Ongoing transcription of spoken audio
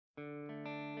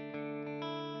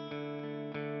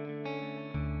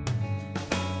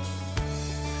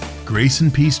Grace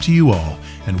and peace to you all,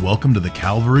 and welcome to the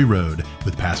Calvary Road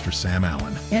with Pastor Sam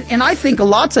Allen. And I think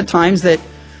lots of times that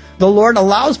the Lord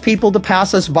allows people to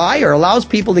pass us by or allows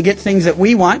people to get things that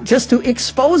we want just to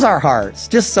expose our hearts,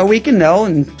 just so we can know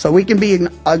and so we can be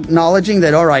acknowledging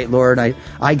that, all right, Lord,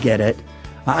 I get it.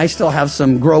 I still have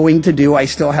some growing to do. I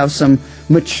still have some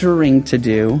maturing to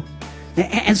do.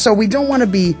 And so we don't want to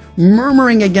be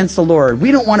murmuring against the Lord.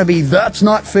 We don't want to be, that's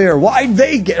not fair. Why'd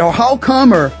they get, or how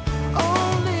come, or...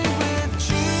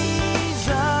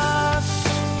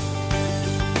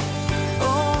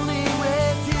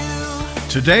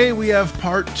 Today we have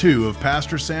part 2 of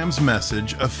Pastor Sam's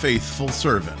message, A Faithful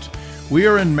Servant. We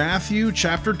are in Matthew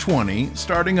chapter 20,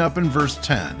 starting up in verse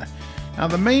 10. Now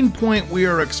the main point we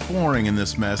are exploring in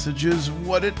this message is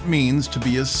what it means to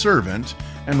be a servant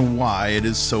and why it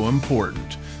is so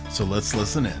important. So let's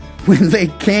listen in. When they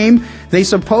came, they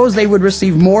supposed they would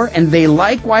receive more, and they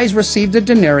likewise received a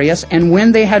denarius. And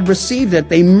when they had received it,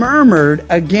 they murmured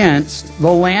against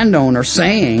the landowner,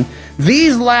 saying,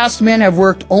 these last men have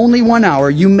worked only 1 hour.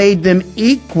 You made them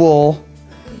equal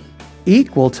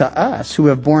to us, who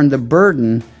have borne the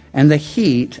burden and the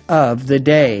heat of the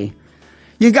day.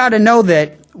 You got to know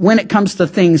that when it comes to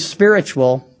things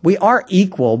spiritual, we are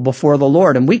equal before the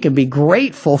Lord, and we can be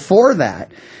grateful for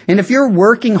that. And if you're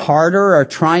working harder or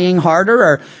trying harder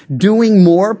or doing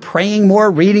more, praying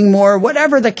more, reading more,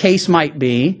 whatever the case might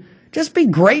be, just be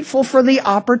grateful for the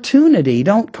opportunity.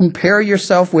 Don't compare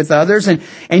yourself with others. And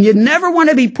you never want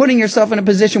to be putting yourself in a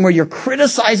position where you're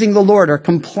criticizing the Lord or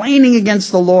complaining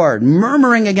against the Lord,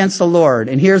 murmuring against the Lord.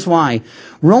 And here's why.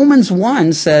 Romans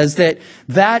 1 says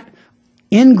that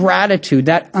ingratitude,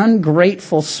 that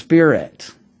ungrateful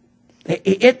spirit,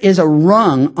 it is a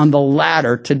rung on the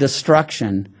ladder to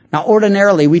destruction. Now,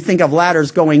 ordinarily, we think of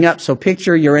ladders going up. So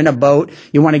picture you're in a boat.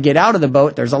 You want to get out of the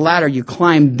boat. There's a ladder. You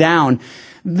climb down.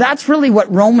 That's really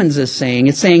what Romans is saying.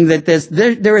 It's saying that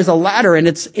there is a ladder, and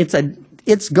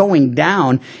it's going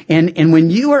down. And when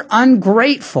you are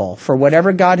ungrateful for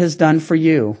whatever God has done for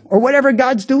you, or whatever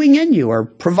God's doing in you, or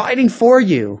providing for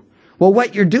you, well,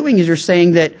 what you're doing is you're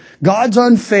saying that God's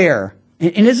unfair.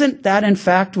 And isn't that, in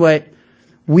fact, what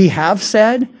we have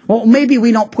said? Well, maybe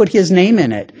we don't put His name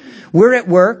in it. We're at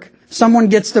work. Someone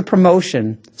gets the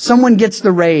promotion. Someone gets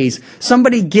the raise.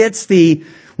 Somebody gets the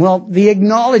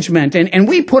acknowledgement. And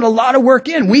we put a lot of work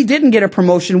in. We didn't get a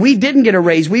promotion. We didn't get a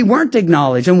raise. We weren't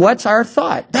acknowledged. And what's our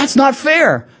thought? That's not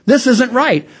fair. This isn't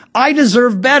right. I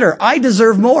deserve better. I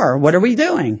deserve more. What are we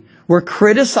doing? We're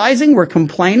criticizing. We're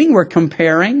complaining. We're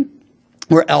comparing.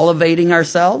 We're elevating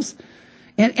ourselves.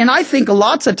 And I think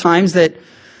lots of times that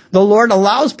the Lord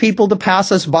allows people to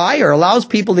pass us by or allows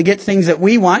people to get things that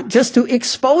we want just to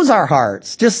expose our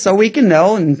hearts, just so we can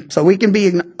know and so we can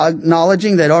be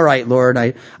acknowledging that, all right, Lord,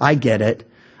 I get it.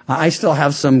 I still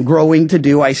have some growing to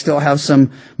do. I still have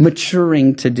some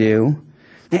maturing to do.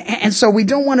 And so we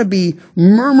don't want to be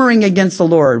murmuring against the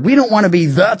Lord. We don't want to be,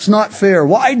 that's not fair.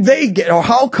 Why'd they get, or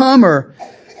how come, or,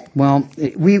 well,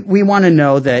 we want to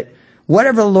know that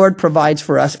whatever the Lord provides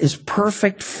for us is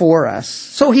perfect for us.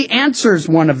 So He answers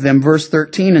one of them, verse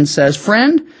 13, and says,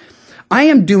 friend, I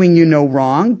am doing you no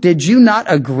wrong. Did you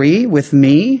not agree with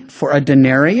me for a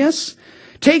denarius?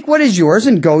 Take what is yours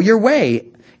and go your way.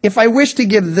 If I wish to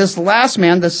give this last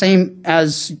man the same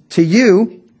as to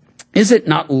you, is it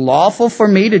not lawful for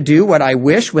me to do what I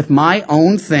wish with my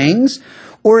own things?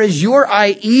 Or is your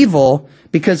eye evil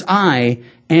because I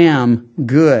am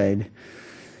good?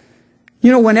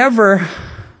 You know, whenever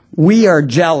we are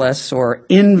jealous or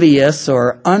envious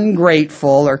or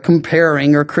ungrateful or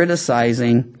comparing or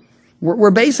criticizing, we're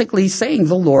basically saying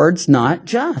the Lord's not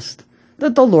just,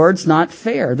 that the Lord's not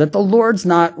fair, that the Lord's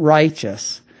not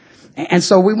righteous. And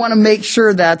so we want to make sure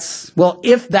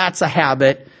if that's a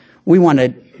habit, we want to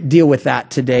deal with that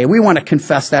today. We want to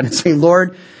confess that and say,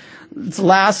 Lord,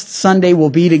 last Sunday we'll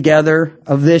be together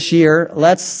of this year.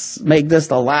 Let's make this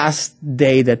the last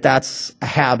day that's a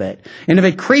habit. And if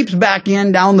it creeps back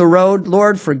in down the road,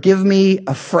 Lord, forgive me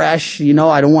afresh. You know,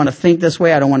 I don't want to think this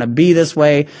way. I don't want to be this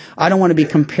way. I don't want to be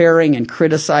comparing and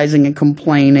criticizing and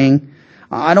complaining.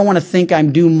 I don't want to think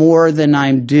I'm due more than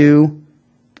I'm due.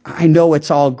 I know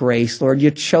it's all grace, Lord. You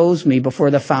chose me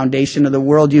before the foundation of the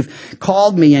world. You've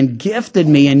called me and gifted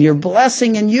me, and you're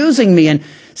blessing and using me. And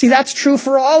see, that's true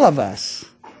for all of us.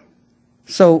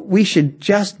 So we should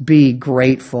just be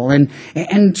grateful.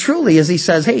 And truly, as He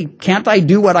says, hey, can't I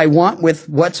do what I want with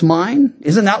what's mine?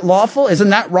 Isn't that lawful? Isn't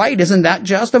that right? Isn't that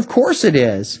just? Of course it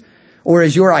is. Or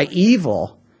is your eye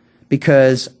evil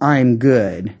because I'm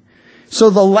good? So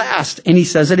the last, and He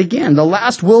says it again, the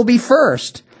last will be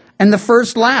first, and the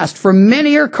first last. For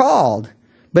many are called,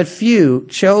 but few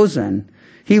chosen.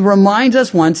 He reminds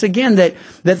us once again that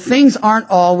things aren't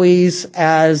always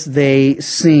as they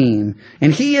seem.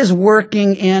 And He is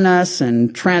working in us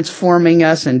and transforming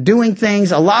us and doing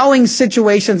things, allowing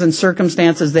situations and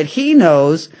circumstances that He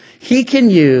knows He can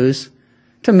use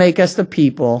to make us the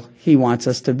people He wants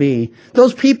us to be.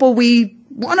 Those people we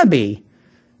want to be.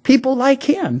 People like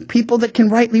Him. People that can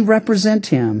rightly represent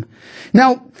Him.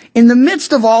 Now, in the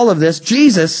midst of all of this,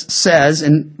 Jesus says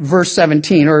in verse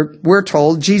 17, or we're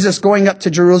told, Jesus going up to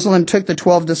Jerusalem took the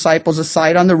 12 disciples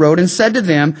aside on the road and said to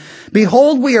them,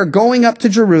 "Behold, we are going up to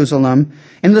Jerusalem,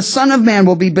 and the Son of Man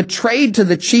will be betrayed to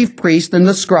the chief priests and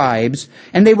the scribes,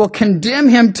 and they will condemn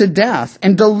Him to death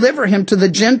and deliver Him to the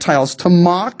Gentiles to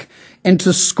mock and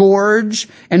to scourge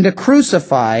and to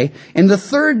crucify, and the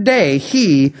third day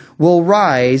He will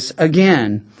rise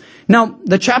again." Now,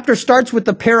 the chapter starts with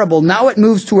the parable. Now it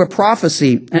moves to a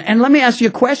prophecy. And let me ask you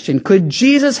a question. Could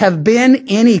Jesus have been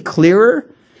any clearer?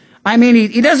 I mean,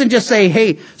 he doesn't just say,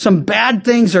 hey, some bad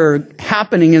things are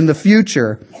happening in the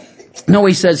future. No,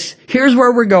 He says, here's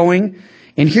where we're going,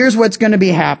 and here's what's going to be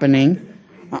happening.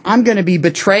 I'm going to be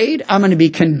betrayed. I'm going to be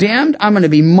condemned. I'm going to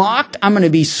be mocked. I'm going to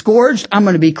be scourged. I'm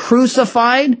going to be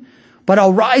crucified. But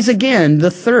I'll rise again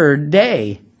the third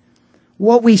day.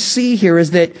 What we see here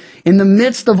is that in the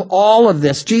midst of all of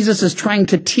this, Jesus is trying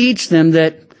to teach them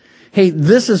that, hey,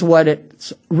 this is what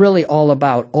it's really all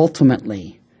about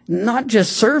ultimately. Not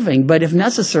just serving, but if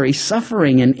necessary,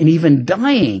 suffering and even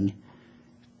dying,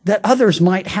 that others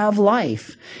might have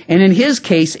life. And in His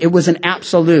case, it was an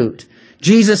absolute.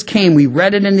 Jesus came, we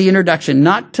read it in the introduction,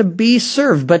 not to be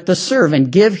served, but to serve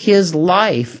and give His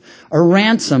life a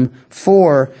ransom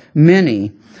for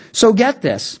many. So get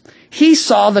this. He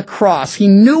saw the cross. He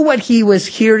knew what He was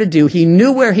here to do. He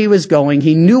knew where He was going.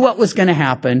 He knew what was going to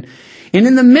happen. And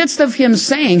in the midst of Him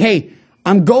saying, hey,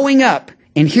 I'm going up,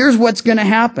 and here's what's going to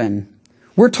happen,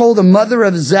 we're told the mother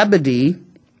of Zebedee,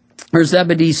 or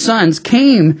Zebedee's sons,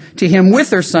 came to Him with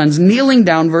her sons, kneeling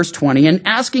down, verse 20, and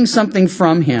asking something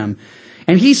from Him.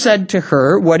 And He said to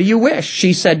her, "What do you wish?"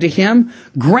 She said to Him,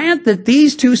 "Grant that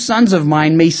these 2 sons of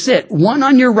mine may sit, one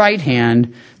on your right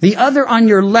hand, the other on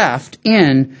your left,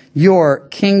 in your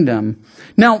kingdom."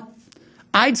 Now,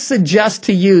 I'd suggest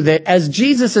to you that as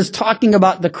Jesus is talking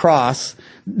about the cross,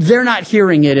 they're not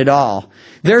hearing it at all.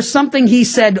 There's something He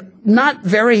said not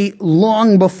very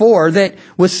long before that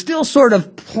was still sort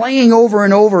of playing over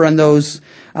and over on those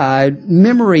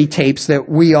memory tapes that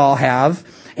we all have.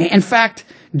 In fact,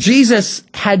 Jesus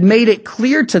had made it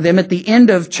clear to them at the end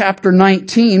of chapter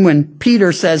 19 when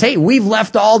Peter says, hey, we've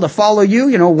left all to follow you.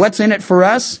 You know, what's in it for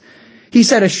us? He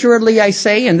said, assuredly I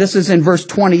say, and this is in verse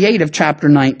 28 of chapter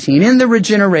 19, in the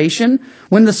regeneration,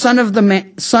 when the Son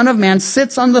of Man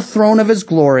sits on the throne of His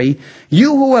glory,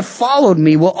 you who have followed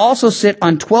me will also sit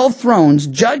on 12 thrones,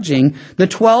 judging the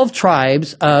 12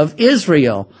 tribes of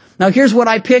Israel. Now here's what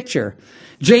I picture.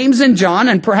 James and John,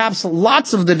 and perhaps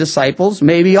lots of the disciples,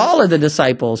 maybe all of the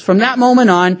disciples, from that moment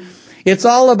on, it's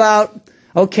all about,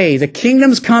 okay, the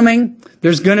kingdom's coming.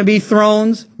 There's going to be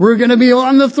thrones. We're going to be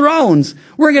on the thrones.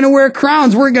 We're going to wear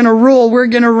crowns. We're going to rule. We're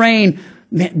going to reign.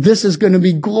 Man, this is going to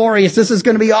be glorious. This is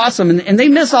going to be awesome. And they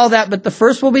miss all that, but the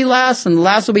first will be last and the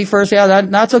last will be first. Yeah,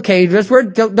 that's okay.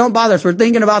 Don't bother us. We're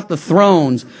thinking about the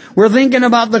thrones. We're thinking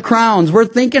about the crowns. We're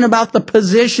thinking about the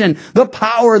position, the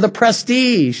power, the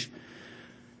prestige.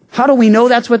 How do we know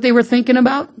that's what they were thinking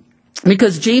about?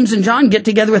 Because James and John get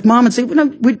together with Mom and say,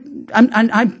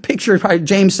 I picture how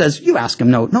James says, you ask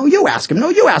him. No, you ask him. No,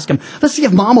 you ask him. Let's see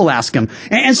if Mom will ask him.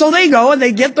 And so they go and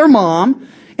they get their mom,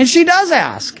 and she does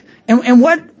ask. And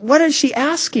what is she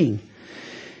asking?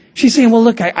 She's saying, well,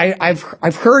 look,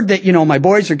 I've heard that, my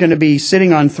boys are going to be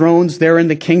sitting on thrones there in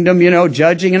the kingdom,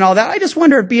 judging and all that. I just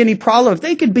wonder if it'd be any problem if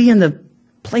they could be in the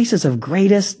places of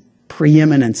greatest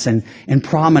preeminence and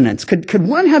prominence. Could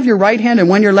one have your right hand and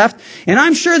one your left? And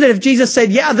I'm sure that if Jesus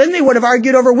said, yeah, then they would have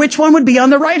argued over which one would be on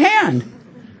the right hand.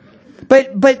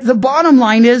 But the bottom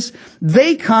line is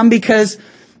they come because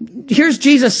here's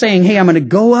Jesus saying, hey, I'm going to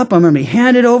go up. I'm going to be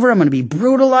handed over. I'm going to be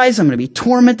brutalized. I'm going to be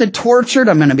tormented, tortured.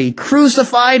 I'm going to be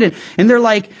crucified. And they're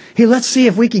like, hey, let's see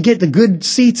if we could get the good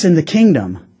seats in the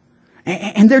kingdom.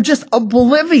 And they're just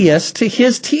oblivious to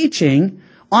His teaching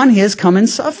on His coming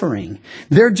suffering.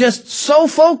 They're just so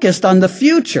focused on the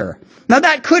future. Now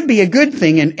that could be a good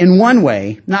thing in one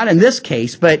way, not in this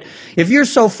case, but if you're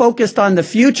so focused on the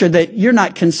future that you're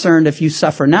not concerned if you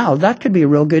suffer now, that could be a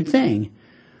real good thing.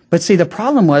 But see, the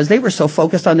problem was they were so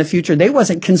focused on the future, they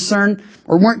weren't concerned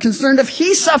if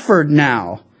He suffered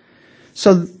now.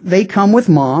 So they come with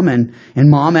Mom, and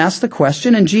Mom asks the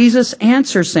question, and Jesus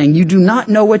answers saying, you do not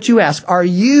know what you ask. Are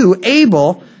you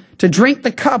able to drink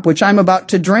the cup which I'm about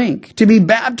to drink, to be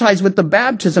baptized with the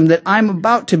baptism that I'm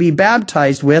about to be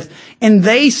baptized with. And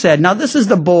they said, now this is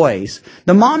the boys.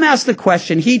 The mom asked the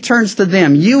question. He turns to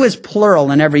them. You is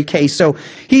plural in every case. So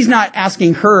he's not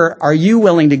asking her, are you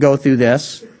willing to go through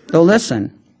this? So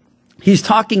listen, he's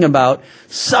talking about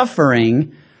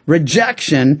suffering,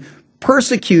 rejection,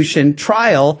 persecution,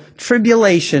 trial,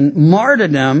 tribulation,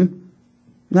 martyrdom.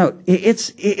 No,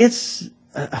 it's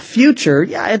a future.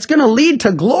 Yeah, it's going to lead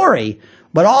to glory.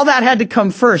 But all that had to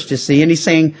come first, you see. And he's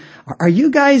saying, are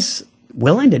you guys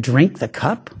willing to drink the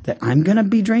cup that I'm going to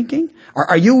be drinking?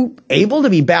 Are you able to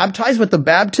be baptized with the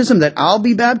baptism that I'll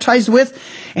be baptized with?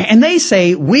 And they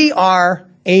say, we are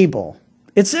able.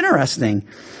 It's interesting.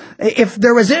 If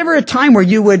there was ever a time where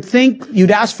you would think you'd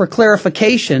ask for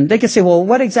clarification, they could say, well,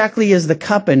 what exactly is the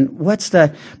cup and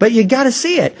but you got to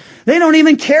see it. They don't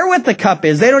even care what the cup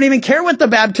is. They don't even care what the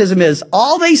baptism is.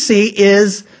 All they see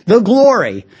is the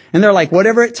glory. And they're like,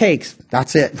 whatever it takes,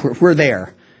 that's it. We're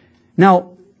there.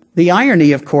 Now, the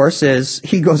irony, of course, is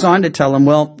he goes on to tell them,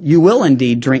 well, you will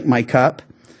indeed drink my cup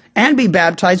and be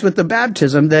baptized with the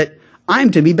baptism that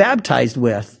I'm to be baptized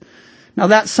with. Now,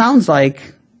 that sounds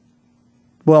like,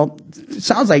 well, it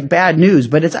sounds like bad news,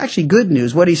 but it's actually good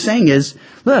news. What he's saying is,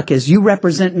 look, as you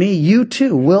represent me, you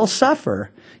too will suffer.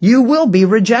 You will be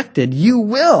rejected. You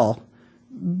will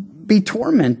be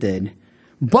tormented.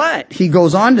 But, he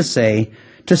goes on to say,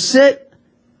 to sit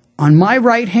on my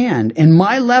right hand and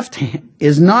my left hand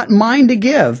is not mine to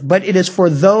give, but it is for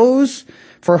those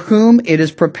for whom it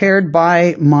is prepared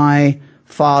by my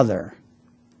Father.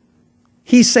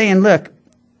 He's saying, look,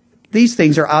 these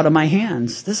things are out of my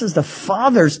hands. This is the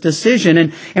Father's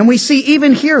decision. And we see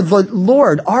even here the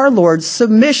Lord, our Lord's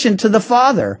submission to the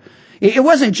Father. It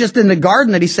wasn't just in the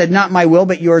garden that he said, not my will,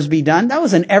 but yours be done. That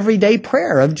was an everyday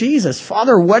prayer of Jesus.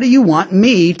 Father, what do you want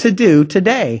me to do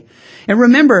today? And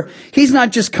remember, he's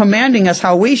not just commanding us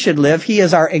how we should live. He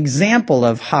is our example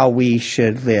of how we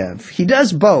should live. He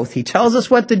does both. He tells us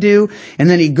what to do, and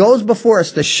then he goes before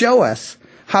us to show us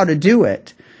how to do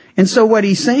it. And so what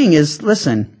he's saying is,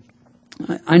 listen,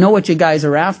 I know what you guys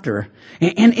are after.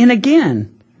 And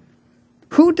again,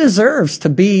 who deserves to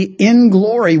be in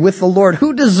glory with the Lord?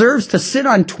 Who deserves to sit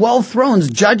on 12 thrones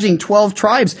judging 12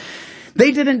 tribes?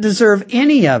 They didn't deserve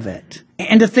any of it.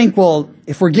 And to think, well,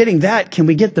 if we're getting that, can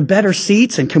we get the better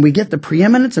seats? And can we get the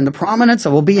preeminence and the prominence?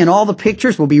 And we'll be in all the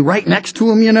pictures. We'll be right next to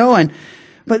them, you know.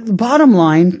 But the bottom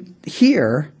line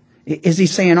here is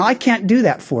he's saying, I can't do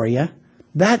that for you.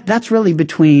 That's really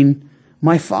between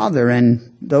my Father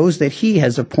and those that he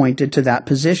has appointed to that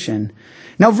position.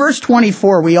 Now, verse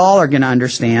 24, we all are going to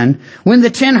understand. When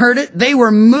the 10 heard it, they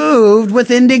were moved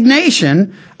with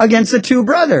indignation against the two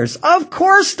brothers. Of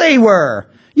course they were.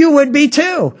 You would be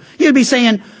too. You'd be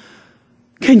saying,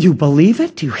 can you believe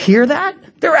it? Do you hear that?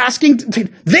 They're asking,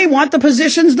 they want the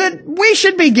positions that we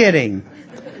should be getting.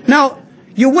 Now,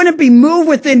 you wouldn't be moved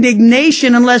with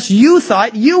indignation unless you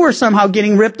thought you were somehow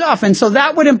getting ripped off. And so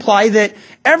that would imply that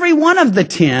every one of the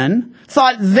 10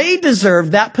 thought they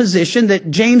deserved that position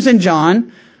that James and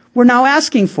John were now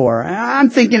asking for. I'm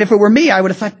thinking if it were me, I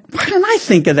would have thought, why didn't I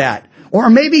think of that? Or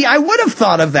maybe I would have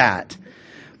thought of that.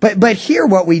 But here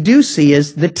what we do see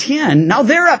is the 10, now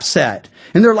they're upset.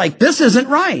 And they're like, this isn't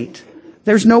right.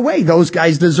 There's no way those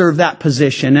guys deserve that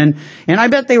position. And I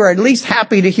bet they were at least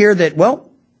happy to hear that, well,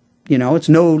 you know, it's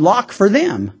no lock for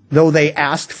them, though they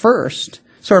asked first.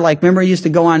 Sort of like, remember you used to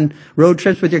go on road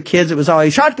trips with your kids? It was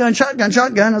always shotgun, shotgun,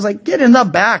 shotgun. I was like, get in the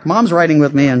back. Mom's riding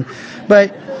with me.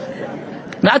 But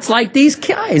that's like these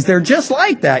guys. They're just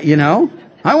like that, you know.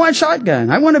 I want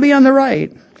shotgun. I want to be on the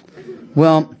right.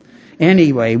 Well,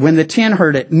 anyway, when the 10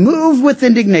 heard it, moved with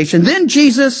indignation, then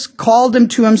Jesus called them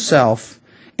to himself,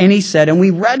 and he said, and we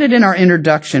read it in our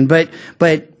introduction, but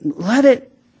let it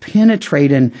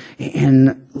penetrate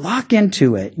and lock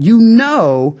into it. You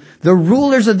know, the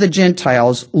rulers of the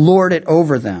Gentiles lord it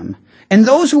over them, and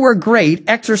those who are great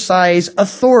exercise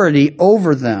authority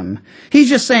over them. He's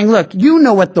just saying, look, you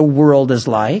know what the world is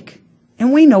like,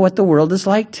 and we know what the world is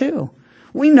like too.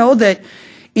 We know that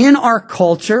in our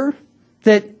culture,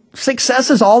 that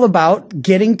success is all about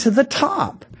getting to the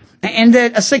top, and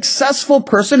that a successful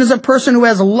person is a person who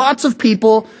has lots of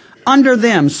people under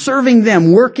them, serving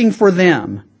them, working for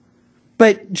them.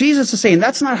 But Jesus is saying,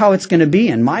 that's not how it's going to be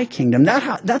in my kingdom.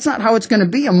 That's not how it's going to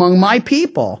be among my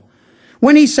people.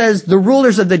 When he says the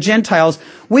rulers of the Gentiles,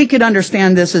 we could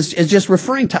understand this as just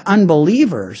referring to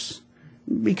unbelievers.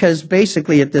 Because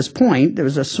basically at this point, there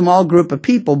was a small group of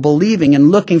people believing and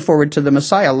looking forward to the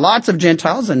Messiah. Lots of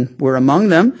Gentiles, and we're among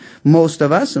them, most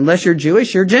of us. Unless you're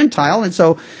Jewish, you're Gentile. And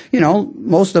so, you know,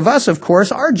 most of us, of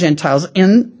course, are Gentiles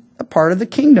in a part of the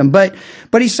kingdom. But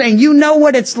he's saying, you know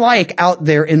what it's like out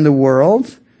there in the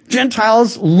world.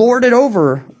 Gentiles lord it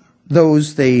over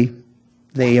those they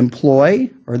employ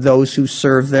or those who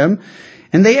serve them,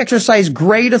 and they exercise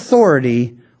great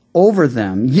authority over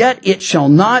them. Yet it shall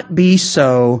not be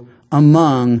so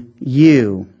among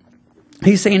you.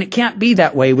 He's saying it can't be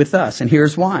that way with us, and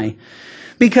here's why.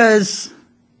 Because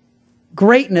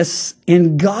greatness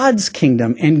in God's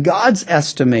kingdom, in God's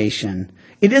estimation,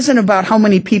 it isn't about how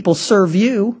many people serve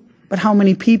you, but how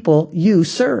many people you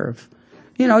serve.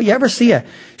 You know, you ever see a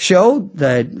show,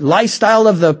 the lifestyle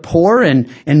of the poor and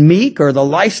meek, or the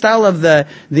lifestyle of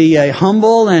the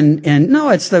humble and no,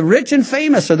 it's the rich and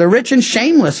famous, or the rich and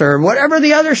shameless, or whatever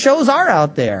the other shows are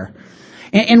out there.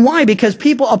 And why? Because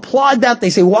people applaud that. They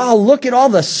say, wow, look at all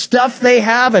the stuff they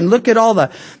have, and look at all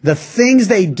the things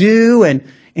they do.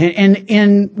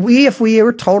 And we, if we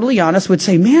were totally honest, would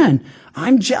say, man,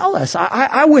 I'm jealous.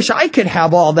 I wish I could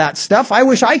have all that stuff. I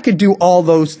wish I could do all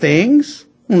those things.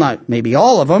 Well, not maybe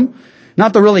all of them.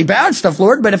 Not the really bad stuff,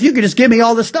 Lord, but if you could just give me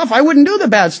all the stuff, I wouldn't do the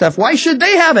bad stuff. Why should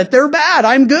they have it? They're bad.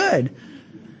 I'm good.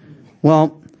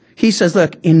 Well, he says,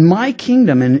 look, in my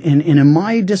kingdom and in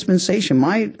my dispensation,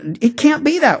 it can't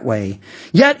be that way.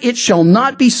 Yet it shall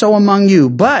not be so among you.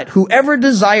 But whoever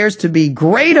desires to be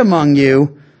great among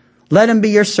you, let him be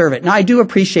your servant. Now, I do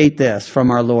appreciate this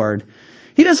from our Lord.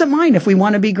 He doesn't mind if we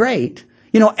want to be great.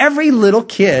 You know, every little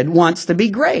kid wants to be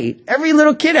great. Every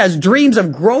little kid has dreams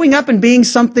of growing up and being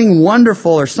something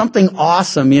wonderful or something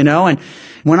awesome, you know. And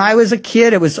when I was a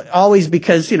kid, it was always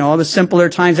because, you know, it was simpler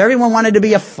times. Everyone wanted to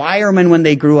be a fireman when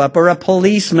they grew up, or a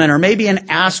policeman, or maybe an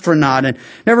astronaut. And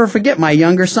never forget my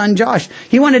younger son, Josh.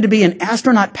 He wanted to be an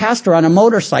astronaut pastor on a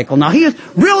motorcycle. Now, he is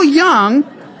real young.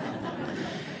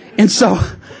 And so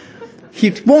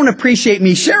he won't appreciate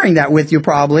me sharing that with you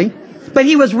probably. But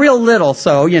he was real little,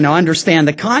 so, you know, understand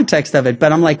the context of it.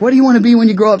 But I'm like, what do you want to be when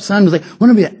you grow up, son? He was like, I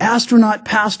want to be an astronaut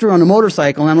pastor on a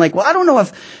motorcycle. And I'm like, well, I don't know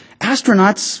if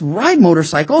astronauts ride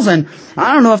motorcycles, and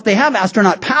I don't know if they have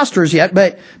astronaut pastors yet,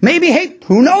 but maybe, hey,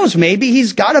 who knows? Maybe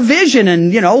he's got a vision,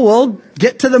 and, you know, we'll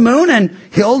get to the moon and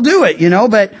he'll do it, you know.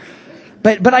 But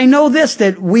I know this,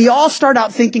 that we all start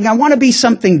out thinking, I want to be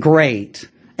something great.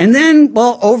 And then,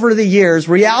 well, over the years,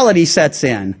 reality sets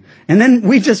in. And then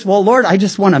we just, well, Lord, I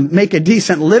just want to make a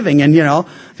decent living. And, you know,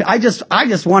 I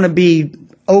just want to be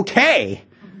okay.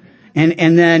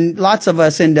 And then lots of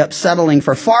us end up settling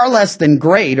for far less than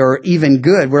great or even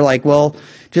good. We're like, well,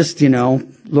 just, you know,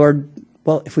 Lord,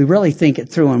 well, if we really think it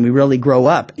through and we really grow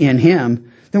up in Him,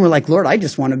 then we're like, Lord, I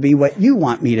just want to be what you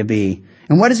want me to be.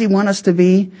 And what does He want us to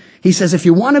be? He says, if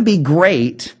you want to be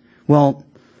great, well,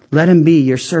 let him be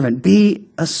your servant. Be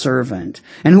a servant.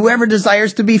 And whoever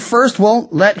desires to be first, well,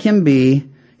 let him be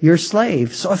your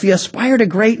slave. So if you aspire to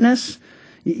greatness,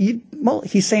 well,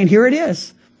 he's saying, here it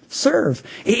is. Serve.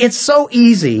 It's so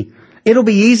easy. It'll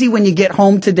be easy when you get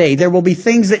home today. There will be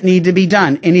things that need to be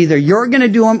done. And either you're going to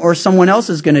do them or someone else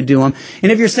is going to do them.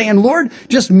 And if you're saying, Lord,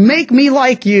 just make me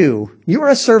like you. You're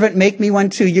a servant, make me one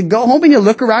too. You go home and you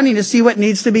look around and you see what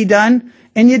needs to be done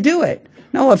and you do it.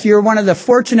 No, if you're one of the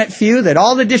fortunate few that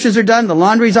all the dishes are done, the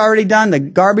laundry's already done, the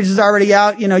garbage is already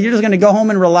out, you know, you're just going to go home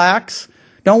and relax.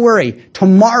 Don't worry.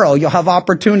 Tomorrow you'll have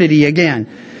opportunity again.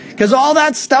 Because all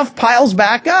that stuff piles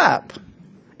back up.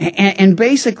 And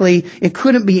basically, it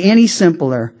couldn't be any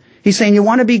simpler. He's saying, you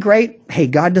want to be great? Hey,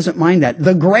 God doesn't mind that.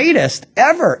 The greatest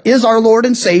ever is our Lord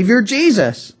and Savior,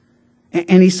 Jesus.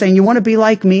 And He's saying, you want to be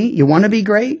like me? You want to be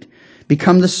great?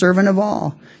 Become the servant of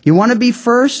all. You want to be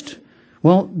first?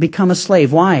 Well, become a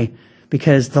slave. Why?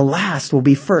 Because the last will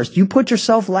be first. You put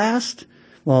yourself last,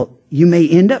 well, you may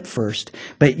end up first.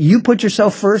 But you put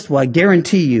yourself first, well, I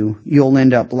guarantee you, you'll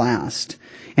end up last.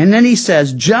 And then He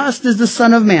says, just as the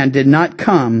Son of Man did not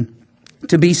come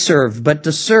to be served, but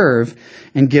to serve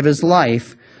and give His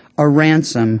life a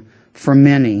ransom for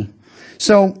many.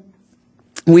 So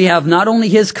we have not only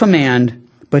His command,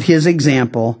 but His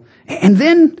example. And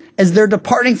then, as they're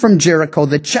departing from Jericho,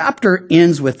 the chapter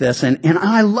ends with this. And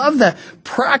I love the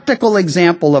practical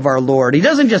example of our Lord. He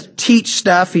doesn't just teach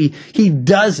stuff, He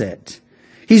does it.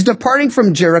 He's departing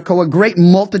from Jericho, a great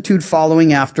multitude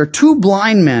following after. 2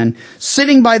 blind men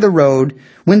sitting by the road,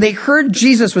 when they heard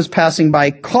Jesus was passing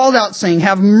by, called out saying,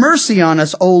 have mercy on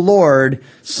us, O Lord,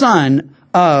 Son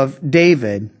of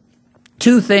David.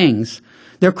 2 things.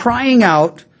 They're crying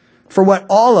out for what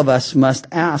all of us must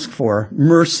ask for,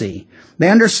 mercy. They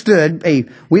understood, hey,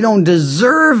 we don't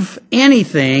deserve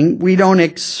anything, we don't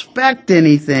expect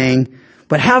anything,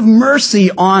 but have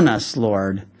mercy on us,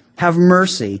 Lord. Have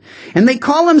mercy. And they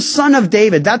call Him Son of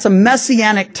David. That's a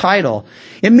messianic title.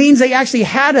 It means they actually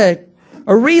had a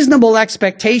A reasonable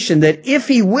expectation that if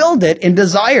he willed it and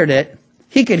desired it,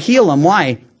 he could heal them.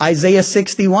 Why? Isaiah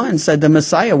 61 said the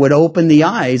Messiah would open the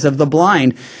eyes of the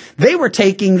blind. They were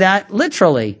taking that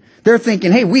literally. They're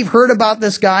thinking, hey, we've heard about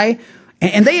this guy.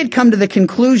 And they had come to the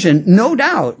conclusion, no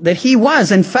doubt, that he was,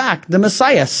 in fact, the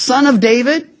Messiah, son of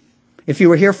David. If you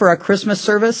were here for our Christmas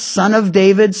service, son of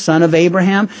David, son of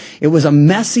Abraham. It was a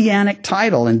messianic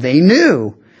title, and they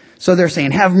knew. So they're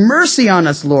saying, have mercy on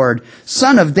us, Lord,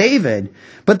 son of David.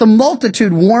 But the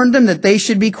multitude warned them that they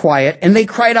should be quiet, and they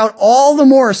cried out all the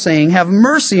more, saying, have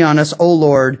mercy on us, O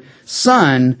Lord,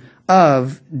 son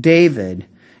of David.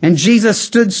 And Jesus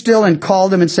stood still and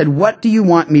called them and said, what do you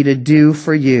want me to do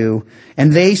for you?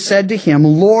 And they said to him,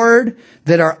 Lord,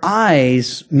 that our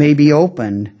eyes may be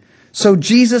opened. So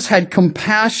Jesus had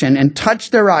compassion and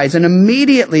touched their eyes, and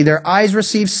immediately their eyes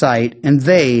received sight, and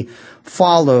they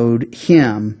followed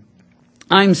him.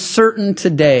 I'm certain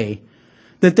today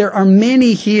that there are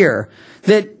many here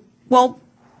that,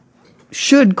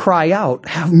 should cry out,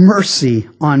 have mercy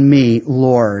on me,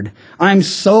 Lord. I'm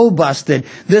so busted.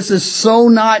 This is so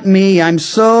not me. I'm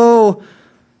so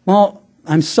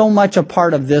much a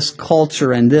part of this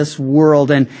culture and this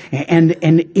world. And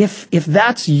if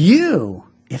that's you,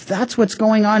 if that's what's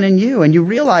going on in you, and you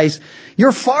realize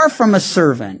you're far from a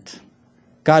servant,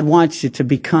 God wants you to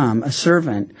become a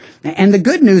servant. And the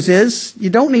good news is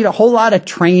you don't need a whole lot of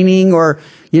training, or,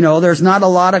 there's not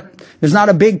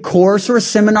a big course or a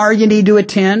seminar you need to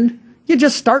attend. You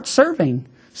just start serving.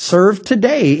 Serve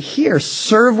today, here.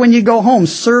 Serve when you go home.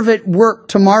 Serve at work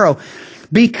tomorrow.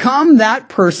 Become that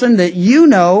person that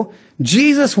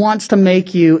Jesus wants to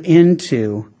make you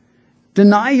into.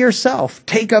 Deny yourself,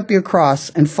 take up your cross,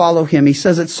 and follow him. He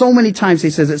says it so many times, he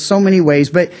says it so many ways,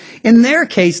 but in their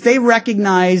case, they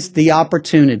recognized the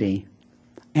opportunity.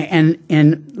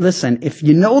 And listen, if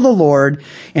you know the Lord,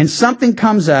 and something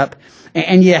comes up,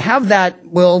 and you have that,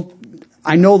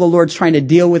 I know the Lord's trying to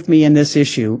deal with me in this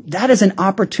issue, that is an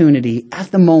opportunity at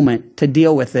the moment to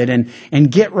deal with it and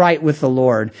get right with the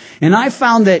Lord. And I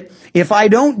found that if I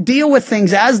don't deal with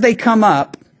things as they come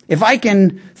up, if I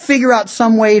can figure out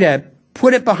some way to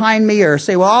put it behind me, or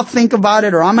say, I'll think about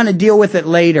it, or I'm going to deal with it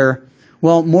later,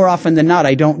 more often than not,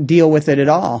 I don't deal with it at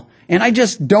all. And I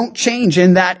just don't change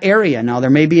in that area. Now, there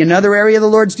may be another area the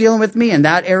Lord's dealing with me. In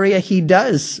that area, he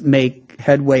does make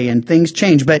headway and things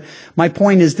change. But my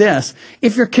point is this.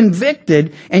 If you're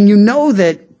convicted and you know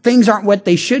that things aren't what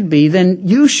they should be, then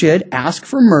you should ask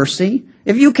for mercy.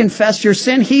 If you confess your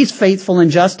sin, he's faithful and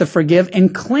just to forgive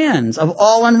and cleanse of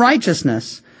all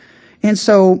unrighteousness. And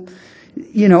so,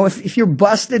 if you're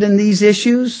busted in these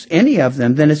issues, any of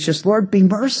them, then it's just, Lord, be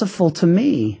merciful to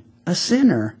me, a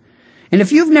sinner. And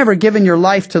if you've never given your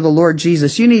life to the Lord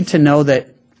Jesus, you need to know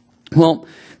that,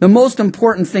 the most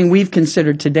important thing we've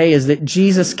considered today is that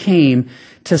Jesus came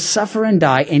to suffer and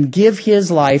die and give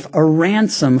his life a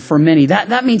ransom for many.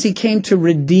 That means he came to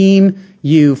redeem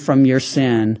you from your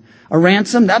sin. A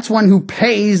ransom, that's one who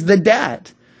pays the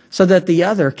debt so that the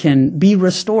other can be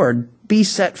restored, be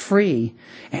set free.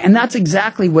 And that's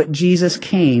exactly what Jesus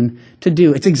came to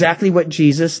do. It's exactly what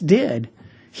Jesus did.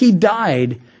 He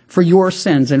died for your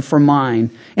sins and for mine.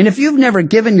 And if you've never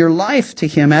given your life to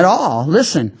him at all,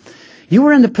 listen, you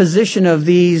were in the position of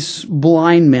these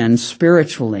blind men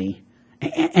spiritually.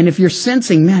 And if you're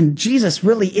sensing, man, Jesus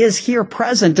really is here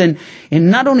present, and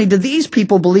not only do these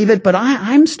people believe it, but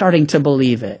I'm starting to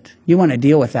believe it. You want to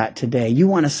deal with that today. You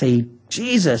want to say,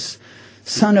 Jesus,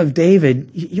 Son of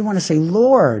David, you want to say,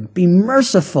 Lord, be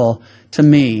merciful to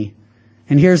me.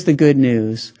 And here's the good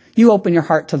news. You open your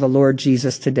heart to the Lord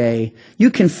Jesus today. You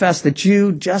confess that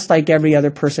you, just like every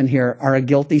other person here, are a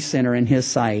guilty sinner in his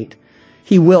sight.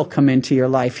 He will come into your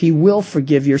life. He will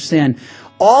forgive your sin.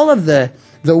 All of the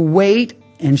weight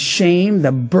and shame,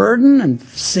 the burden and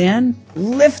sin,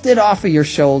 lift it off of your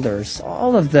shoulders.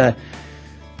 All of the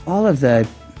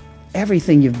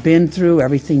everything you've been through,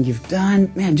 everything you've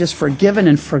done, man, just forgiven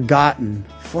and forgotten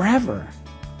forever.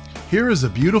 Here is a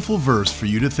beautiful verse for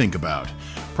you to think about.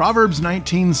 Proverbs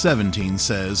 19:17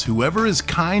 says, "Whoever is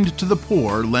kind to the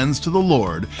poor lends to the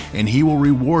Lord, and he will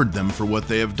reward them for what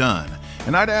they have done."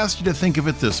 And I'd ask you to think of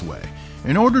it this way.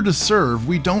 In order to serve,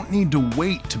 we don't need to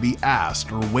wait to be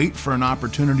asked or wait for an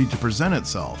opportunity to present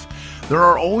itself. There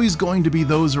are always going to be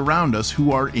those around us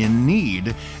who are in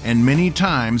need, and many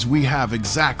times we have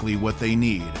exactly what they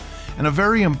need. And a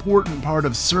very important part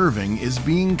of serving is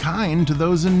being kind to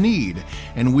those in need,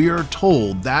 and we are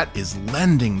told that is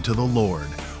lending to the Lord.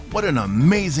 What an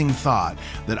amazing thought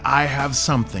that I have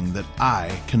something that I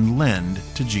can lend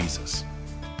to Jesus.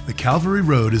 The Calvary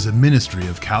Road is a ministry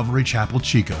of Calvary Chapel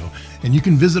Chico, and you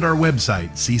can visit our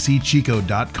website,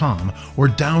 ccchico.com, or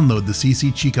download the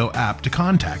CC Chico app to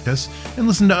contact us and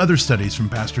listen to other studies from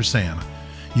Pastor Sam.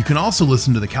 You can also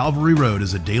listen to The Calvary Road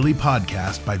as a daily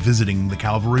podcast by visiting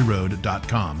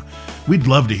thecalvaryroad.com. We'd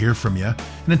love to hear from you,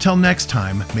 and until next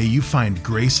time, may you find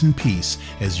grace and peace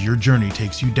as your journey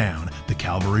takes you down the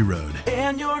Calvary Road.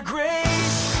 And your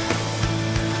grace